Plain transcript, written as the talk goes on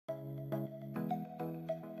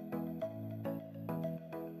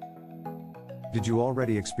Did you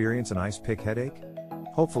already experience an ice pick headache?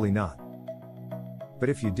 Hopefully not. But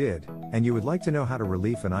if you did, and you would like to know how to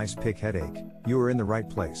relieve an ice pick headache, you are in the right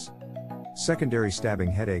place. Secondary stabbing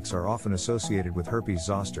headaches are often associated with herpes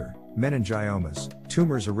zoster, meningiomas,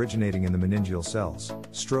 tumors originating in the meningeal cells,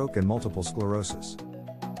 stroke and multiple sclerosis.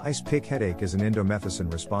 Ice pick headache is an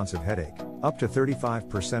indomethacin responsive headache. Up to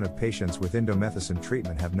 35% of patients with indomethacin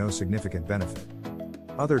treatment have no significant benefit.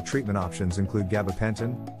 Other treatment options include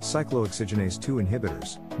gabapentin, cyclooxygenase 2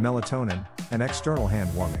 inhibitors, melatonin, and external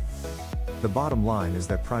hand warming. The bottom line is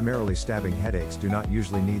that primarily stabbing headaches do not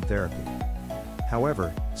usually need therapy.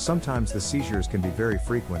 However, sometimes the seizures can be very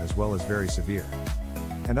frequent as well as very severe,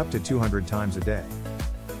 and up to 200 times a day.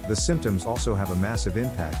 The symptoms also have a massive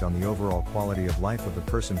impact on the overall quality of life of the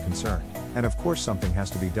person concerned, and of course something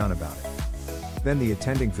has to be done about it. Then the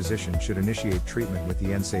attending physician should initiate treatment with the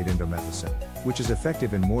NSAID indomethacin, which is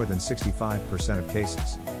effective in more than 65% of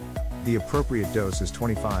cases. The appropriate dose is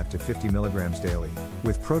 25 to 50 milligrams daily,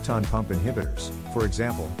 with proton pump inhibitors, for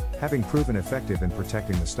example, having proven effective in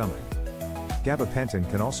protecting the stomach. Gabapentin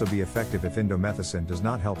can also be effective if indomethacin does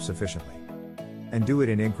not help sufficiently. And do it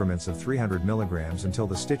in increments of 300 milligrams until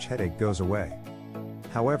the stitch headache goes away.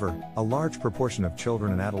 However, a large proportion of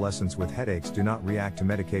children and adolescents with headaches do not react to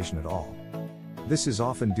medication at all. This is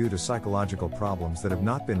often due to psychological problems that have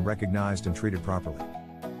not been recognized and treated properly.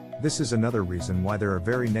 This is another reason why there are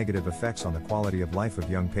very negative effects on the quality of life of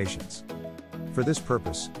young patients. For this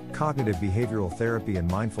purpose, cognitive behavioral therapy and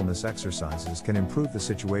mindfulness exercises can improve the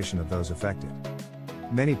situation of those affected.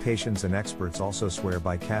 Many patients and experts also swear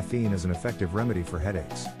by caffeine as an effective remedy for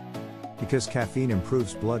headaches, because caffeine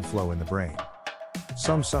improves blood flow in the brain.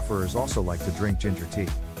 Some sufferers also like to drink ginger tea.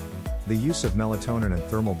 The use of melatonin and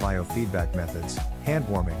thermal biofeedback methods, hand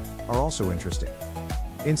warming, are also interesting.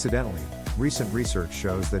 Incidentally, recent research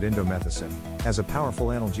shows that indomethacin, as a powerful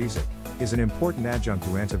analgesic, is an important adjunct to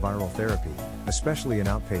antiviral therapy, especially in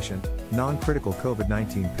outpatient, non-critical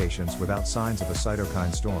COVID-19 patients without signs of a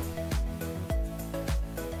cytokine storm.